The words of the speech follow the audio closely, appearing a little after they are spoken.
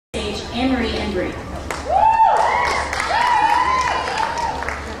Anne-Marie and Bree.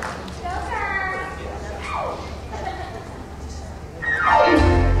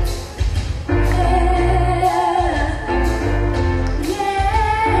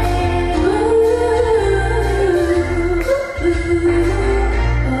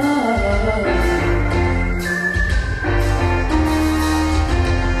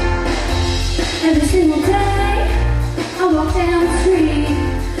 Every single day I walk down the street,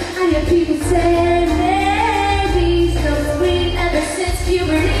 I hear people say, baby, so sweet. Ever since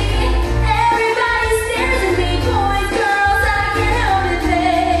puberty, everybody stares at me, boys, girls, I can't help it,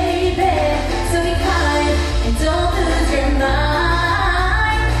 baby. So be kind and don't lose your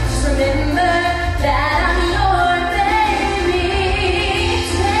mind. Just remember that I'm your baby.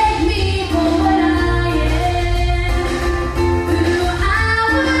 Take me for what I am, who I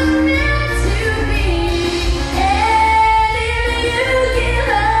was meant to be. And if you give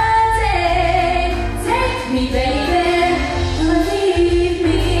a day, take me, baby, or leave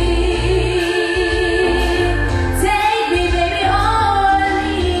me. Take me, baby, or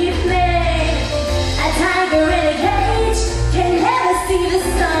leave me. A tiger in a cage can never see the